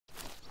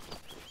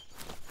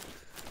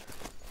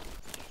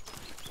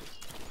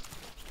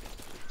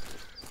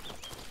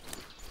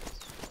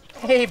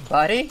Hey,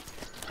 buddy.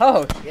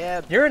 Oh,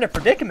 Yeah. you're in a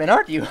predicament,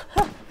 aren't you?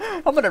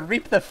 I'm gonna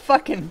reap the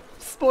fucking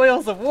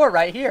spoils of war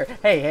right here.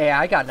 Hey,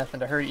 I got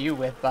nothing to hurt you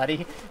with,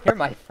 buddy. You're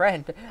my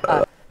friend.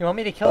 You want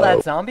me to kill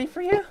that zombie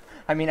for you?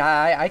 I mean,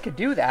 I could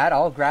do that.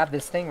 I'll grab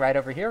this thing right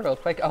over here real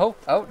quick. Oh,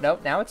 no,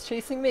 now it's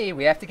chasing me.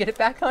 We have to get it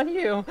back on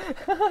you.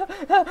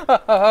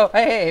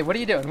 Hey, what are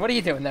you doing? What are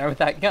you doing there with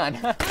that gun?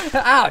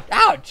 Ow,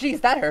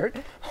 jeez, that hurt.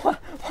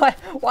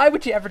 Why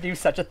would you ever do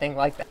such a thing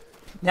like that?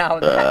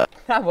 Now,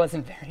 that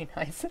wasn't very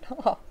nice at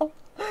all.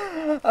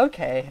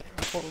 Okay,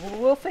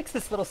 we'll fix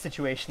this little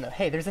situation though.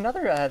 Hey, there's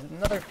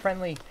another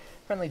friendly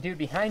dude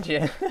behind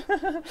you.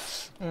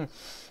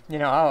 You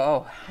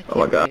know, I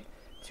can't wait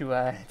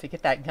to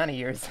get that gun of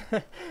yours.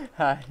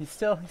 He's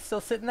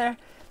still sitting there?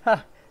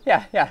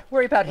 Yeah,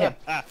 worry about him.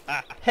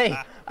 Hey,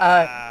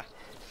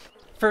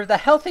 for the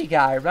healthy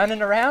guy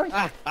running around,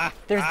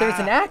 there's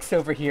an axe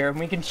over here, and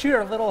we can shoot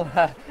our little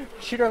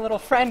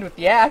friend with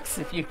the axe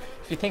if you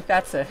think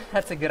that's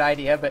a good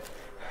idea, but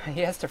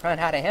he has to run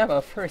out of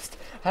ammo first.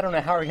 I don't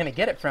know how we're gonna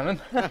get it from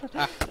him.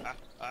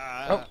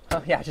 Oh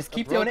yeah, just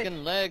keep doing it.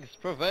 Broken legs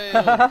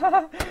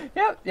prevail.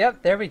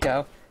 Yep, there we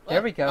go.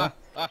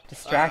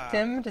 Distract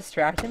him.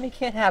 He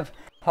can't have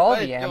all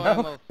the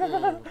ammo.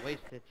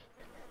 Waste it.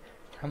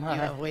 Come on.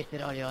 You have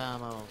wasted all your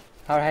ammo.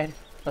 Alright,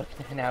 look,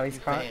 now he's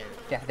crying.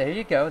 Yeah, there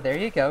you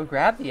go.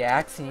 Grab the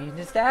axe and you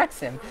just axe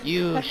him.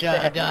 You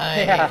shall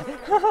die. Yeah.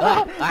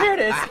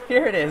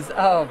 Here it is.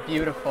 Oh,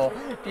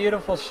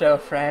 beautiful show,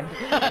 friend.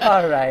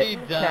 Alright, He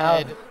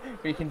died. now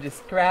we can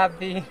just grab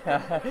the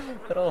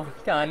little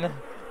gun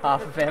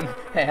off of him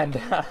and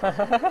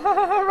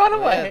run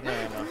away. No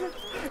ammo.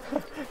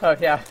 Oh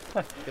yeah.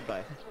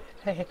 Goodbye.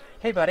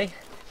 Hey, buddy.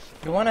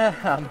 You wanna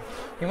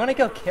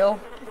go kill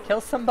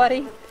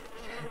somebody?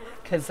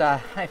 'Cause I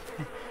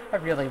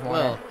really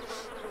wanna.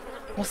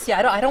 Well, see,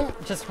 I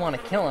don't just want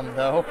to kill him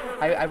though.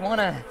 I want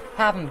to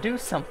have him do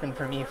something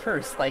for me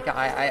first. Like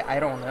I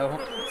don't know,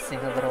 sing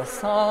a little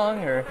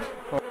song or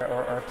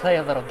play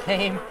a little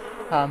game.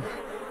 I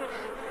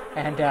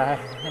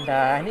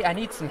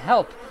need some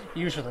help.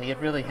 Usually, it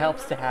really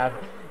helps to have,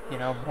 you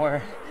know,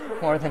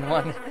 more than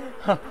one.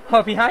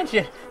 Oh, behind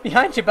you,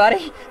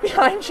 buddy,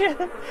 behind you.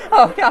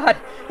 Oh God,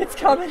 it's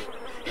coming.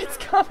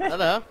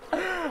 Hello.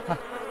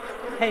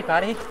 Hey,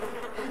 buddy.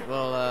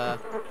 Well,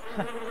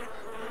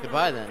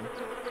 goodbye then.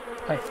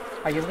 Wait,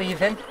 are you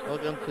leaving?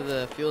 Welcome to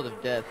the field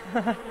of death.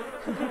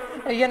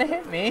 Are you gonna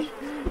hit me?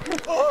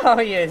 Oh,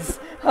 he is.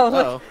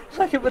 Oh,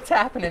 look at what's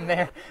happening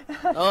there.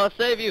 Oh, I'll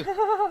save you.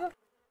 Oh,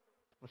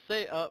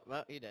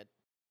 well, you're dead.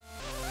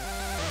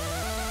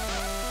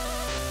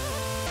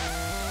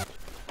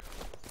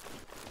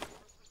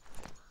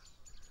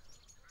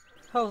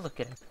 Oh, look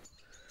at him.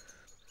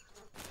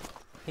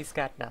 He's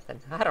got nothing.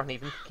 I don't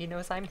even think he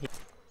knows I'm here.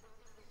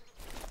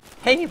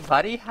 Hey,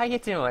 buddy, how you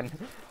doing?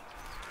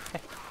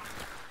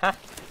 Huh?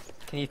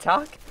 Can you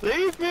talk?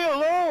 Leave me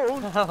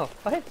alone! Oh,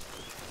 what?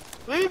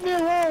 Leave me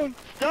alone!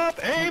 Stop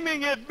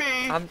aiming at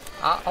me!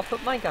 I'll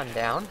put my gun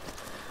down.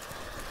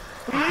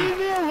 Leave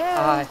me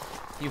alone!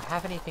 Do you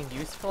have anything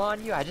useful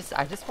on you? I just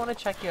want to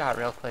check you out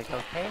real quick,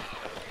 okay?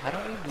 Why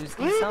don't we lose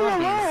these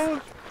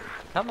zombies?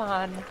 Come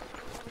on.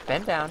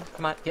 Bend down.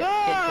 Come on, get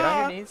on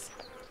your knees.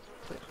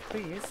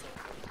 Please.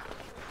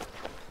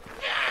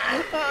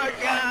 Oh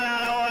God,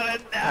 I don't want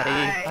to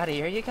die!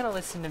 Buddy, are you gonna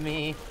listen to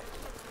me?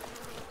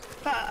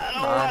 I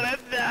don't want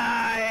to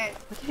die!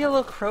 Look at your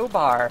little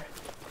crowbar.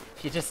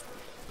 If you just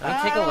let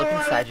me take a look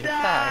inside your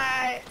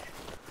bag.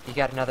 You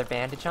got another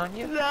bandage on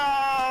you?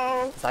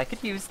 No! 'Cause I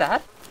could use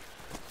that.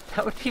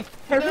 That would be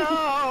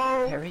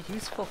very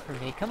useful for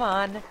me. Come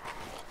on,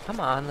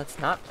 let's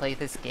not play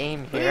this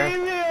game here. Leave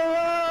me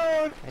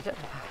alone! I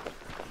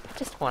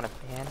just want a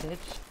bandage.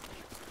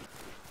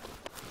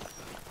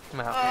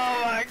 Well,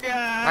 oh my God!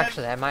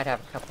 actually, I might have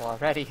a couple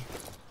already.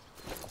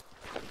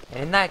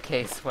 And in that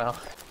case, well...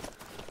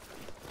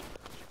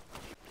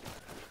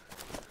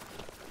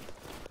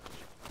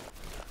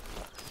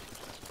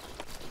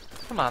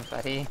 Come on,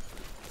 buddy.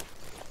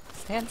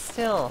 Stand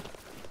still.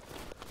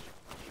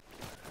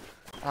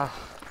 Oh,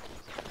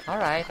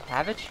 alright,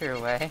 have it your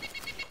way.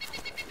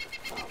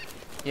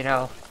 You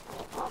know,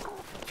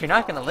 if you're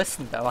not gonna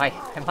listen though, I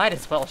might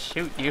as well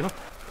shoot you.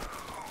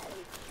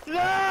 No!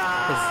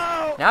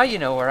 'Cause now you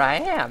know where I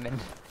am,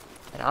 and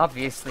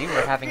obviously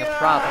we're having a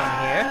problem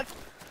here.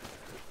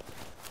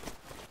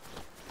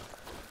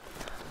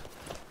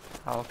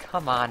 Oh,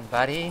 come on,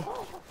 buddy.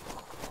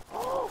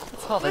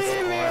 What's all this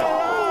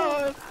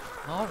for?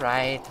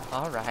 Alright.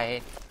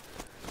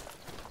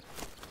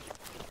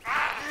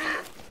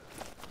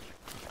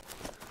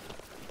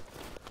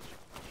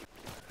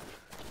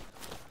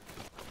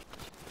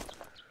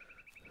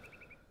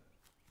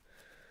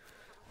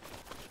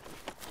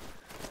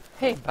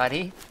 Hey,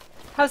 buddy.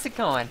 How's it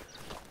going?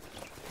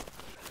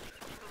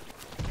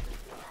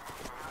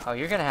 Oh,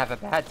 you're gonna have a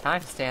bad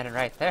time standing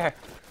right there.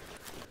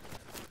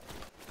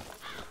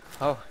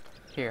 Oh,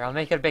 here, I'll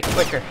make it a bit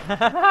quicker.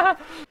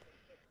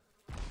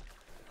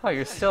 Oh,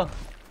 you're still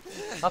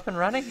up and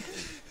running?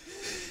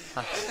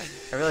 I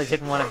really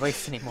didn't want to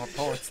waste any more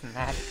bullets than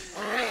that.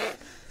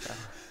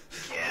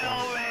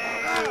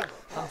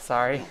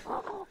 sorry.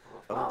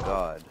 Oh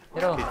God.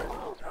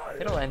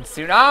 It'll end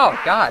soon. Oh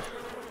God.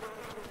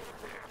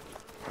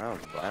 That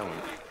was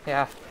violent.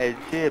 Yeah. Hey, did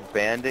you see a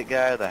bandit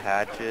guy with a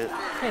hatchet?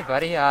 Hey,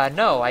 buddy.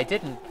 No, I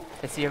didn't.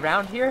 Is he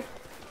around here?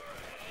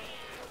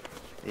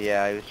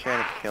 Yeah, he was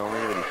trying to kill me,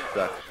 but he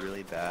sucks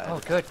really bad. Oh,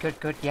 good, good,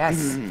 good.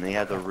 Yes. He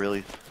has a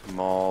really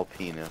small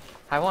penis.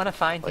 I want to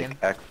find Like him.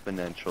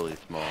 exponentially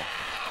small.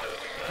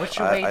 Which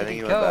way I did think he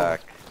he go? went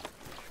back.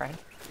 Right.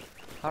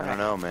 I All right. don't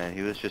know, man.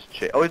 He was just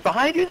Oh, he's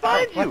behind you! He's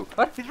behind what? you!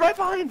 What? He's right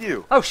behind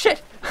you! Oh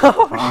shit!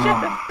 Oh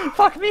shit!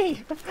 Fuck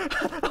me!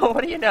 Oh,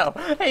 what do you know?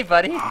 Hey,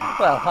 buddy.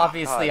 Well,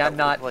 obviously God, I'm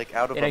not that was, like,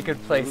 out of in a a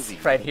good place movie.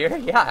 right here.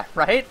 Yeah,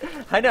 right?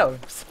 I know.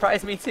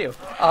 Surprised me too.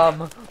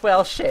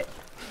 Well, shit.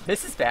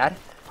 This is bad.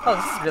 Oh,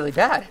 this is really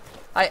bad.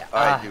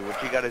 Alright, dude,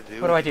 what you gotta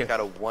do? What do I is do? you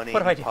gotta What do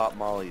I 180 do? pop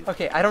mollies.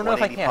 Okay, I don't know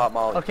if I 180 can. pop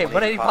mollies, Okay,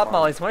 180 180 pop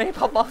mollies. 180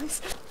 pop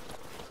mollies.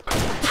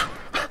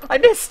 I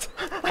missed!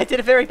 I did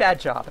a very bad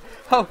job.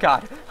 Oh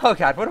god. Oh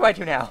god, what do I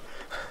do now?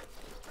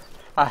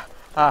 Are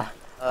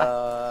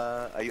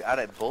you out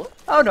of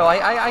bullets? Oh no,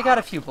 I got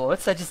a few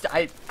bullets.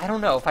 I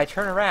don't know. If I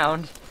turn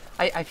around,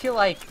 I feel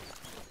like...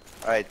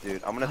 Alright,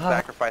 dude, I'm gonna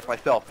sacrifice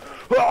myself.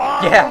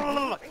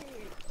 Yeah.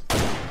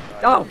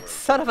 Oh,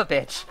 son of a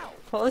bitch.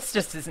 Well, this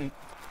just isn't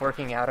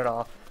working out at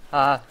all.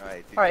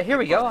 Alright, here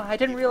we go. I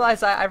didn't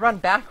realize I run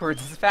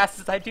backwards as fast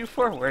as I do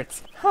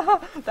forwards.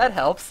 That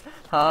helps.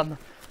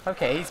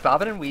 Okay, he's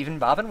bobbing and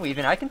weaving,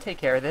 I can take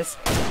care of this.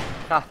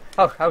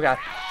 Oh god.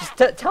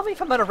 Just tell me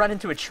if I'm gonna run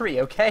into a tree,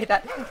 okay?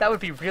 That would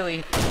be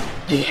really...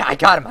 Yeah, I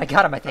got him, I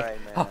think.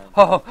 Right,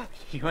 Oh,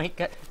 you ain't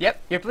got...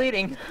 Yep, you're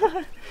bleeding.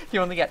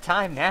 You only got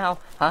time now,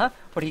 huh?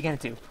 What are you gonna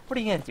do? What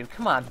are you gonna do?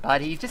 Come on,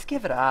 buddy, just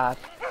give it up.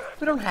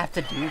 We don't have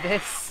to do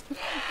this.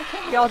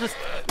 Okay, we all just...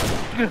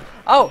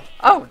 Oh,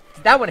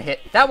 that one hit,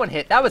 that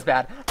was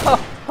bad.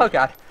 Oh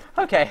god.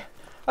 Okay,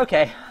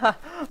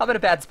 I'm in a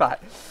bad spot.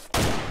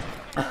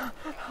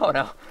 Oh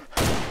no.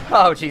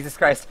 Oh, Jesus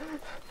Christ.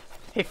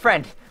 Hey,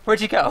 friend, where'd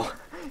you go?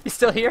 You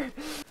still here?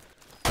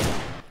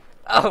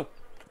 Oh.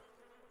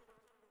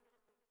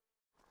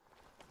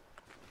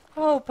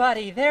 Oh,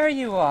 buddy, there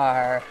you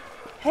are.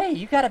 Hey,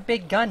 you got a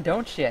big gun,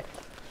 don't you?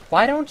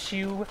 Why don't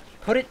you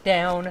put it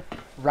down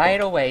right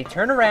away?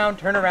 Turn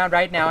around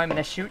right now. I'm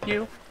gonna shoot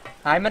you.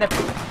 I'm gonna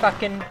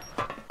fucking...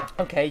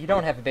 Okay, you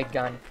don't have a big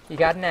gun. You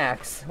got an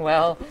axe.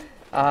 Well,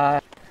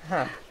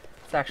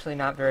 it's actually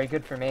not very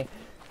good for me.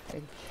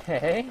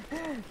 Okay,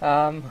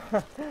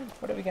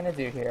 what are we gonna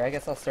do here? I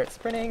guess I'll start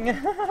sprinting.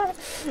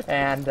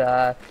 And,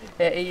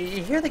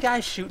 you hear the guy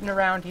shooting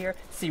around here?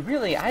 See,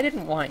 really, I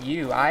didn't want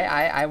you.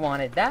 I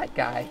wanted that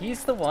guy.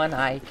 He's the one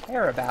I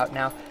care about.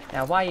 Now,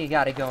 why you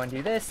gotta go and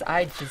do this,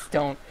 I just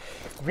don't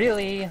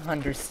really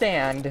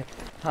understand.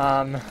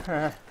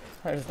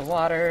 There's the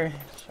water.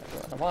 Should I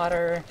go in the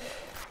water?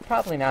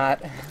 Probably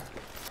not.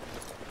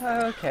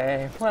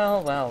 Okay,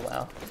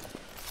 well.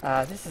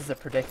 This is a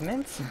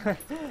predicament,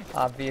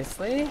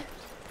 obviously.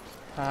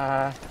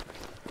 Now,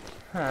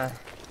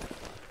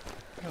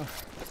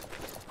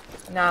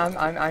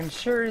 I'm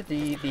sure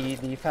the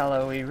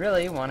fellow we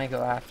really want to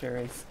go after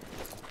is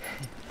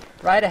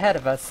right ahead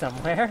of us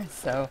somewhere,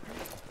 so,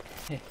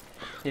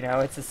 you know,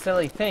 it's a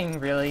silly thing,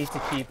 really,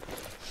 to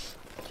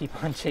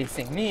keep on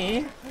chasing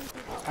me.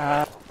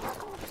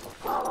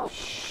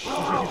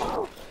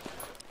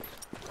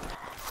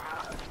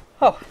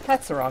 Oh,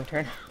 that's the wrong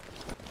turn.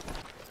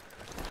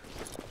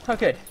 Oh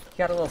good, you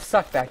got a little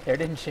suck back there,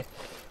 didn't you?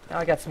 Now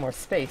I got some more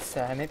space,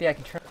 maybe I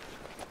can turn...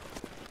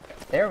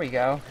 There we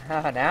go.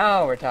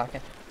 Now we're talking.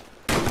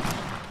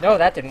 No,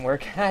 that didn't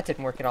work. That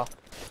didn't work at all.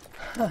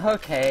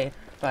 Okay,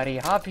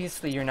 buddy,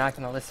 obviously you're not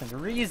going to listen to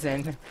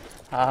reason.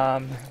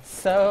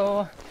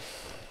 So...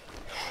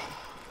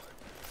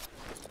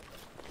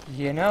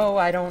 You know,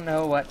 I don't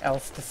know what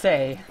else to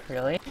say,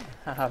 really.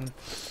 I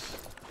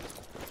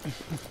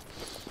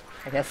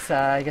guess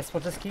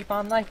we'll just keep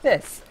on like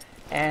this.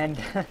 And...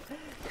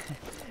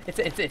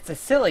 It's a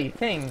silly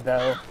thing,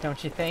 though,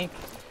 don't you think?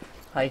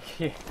 Like,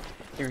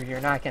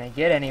 you're not gonna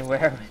get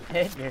anywhere with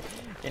it.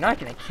 You're not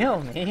gonna kill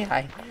me.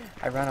 I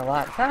run a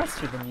lot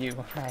faster than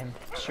you. I'm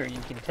sure you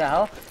can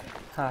tell,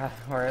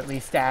 or at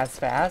least as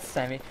fast.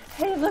 I mean,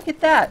 hey, look at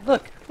that!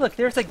 Look,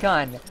 there's a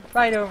gun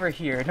right over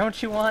here.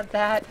 Don't you want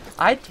that?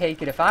 I'd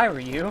take it if I were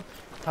you.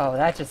 Oh,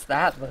 that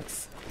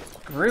looks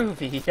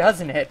groovy,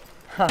 doesn't it?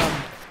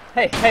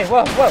 Hey,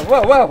 whoa!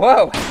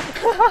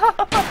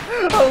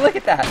 Oh, look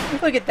at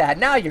that!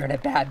 Now you're in a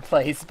bad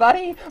place,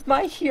 buddy!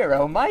 My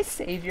hero, my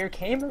savior,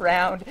 came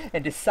around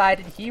and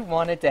decided he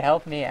wanted to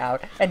help me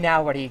out. And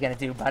now what are you gonna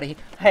do, buddy?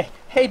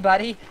 Hey,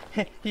 buddy!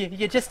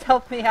 You just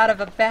helped me out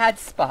of a bad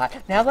spot.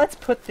 Now let's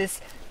put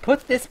this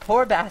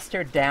poor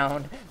bastard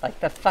down like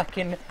the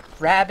fucking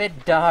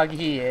rabid dog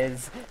he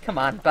is. Come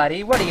on,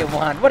 buddy. What do you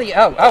want? What do you...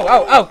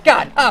 Oh,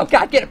 God! Oh,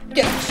 God! Get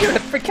him! Shoot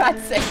him, for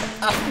God's sake!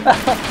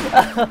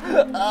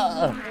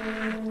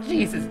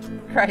 Jesus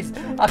Christ.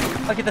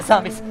 I'll get the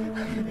zombies.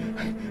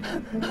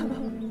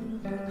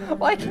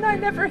 Why can I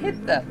never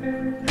hit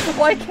them?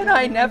 Why can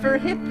I never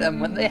hit them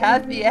when they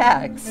have the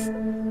axe?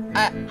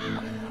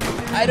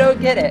 I don't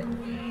get it.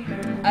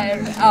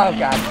 Oh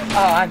god.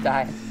 Oh, I'm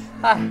dying.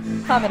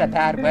 I'm in a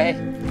bad way.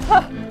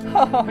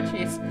 Oh,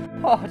 jeez.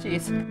 Oh,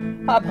 jeez.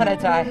 I'm gonna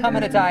die. I'm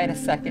gonna die in a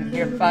second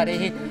here,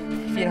 buddy.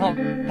 If you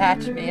don't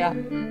patch me up.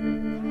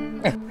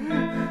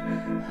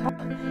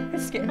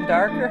 It's getting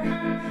darker.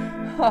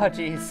 Oh,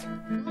 jeez.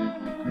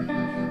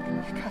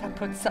 Gotta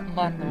put something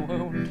on the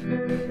wound.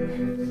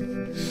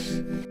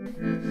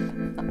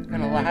 Not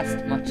gonna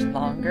last much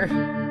longer.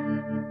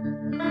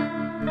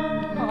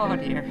 Oh,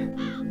 dear.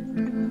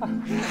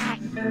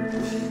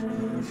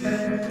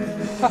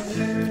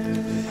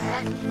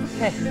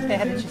 Okay,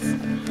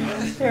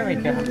 bandages. There we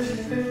go.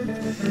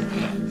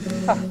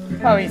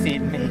 Oh, he's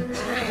eating me.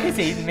 He's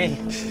eating me.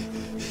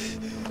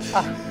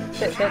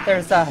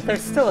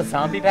 There's still a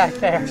zombie back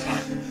there.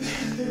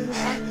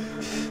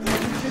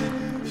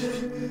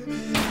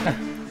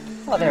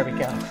 Oh, there we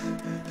go.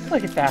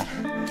 Look at that.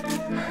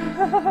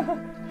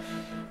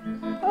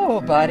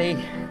 Oh,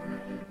 buddy.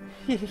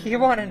 You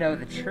want to know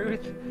the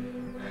truth?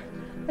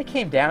 I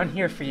came down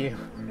here for you.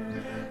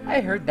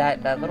 I heard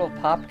that little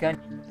pop gun,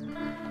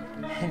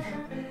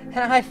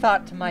 and I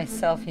thought to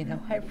myself, you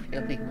know, I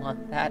really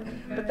want that.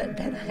 But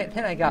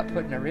then I got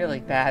put in a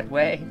really bad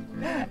way,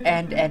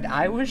 and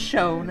I was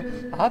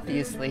shown,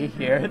 obviously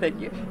here, that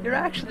you're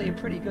actually a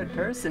pretty good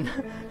person.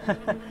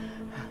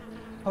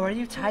 Oh, are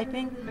you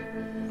typing?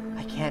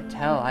 I can't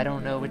tell. I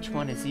don't know which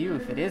one is you,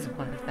 if it is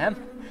one of them.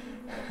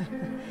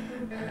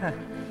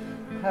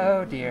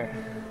 Oh dear.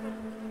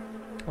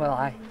 Well,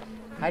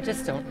 I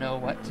just don't know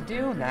what to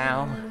do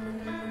now.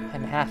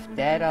 I'm half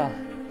dead.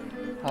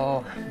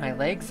 Oh, my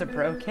legs are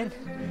broken.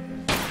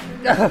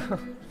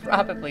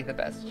 Probably the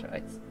best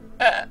choice.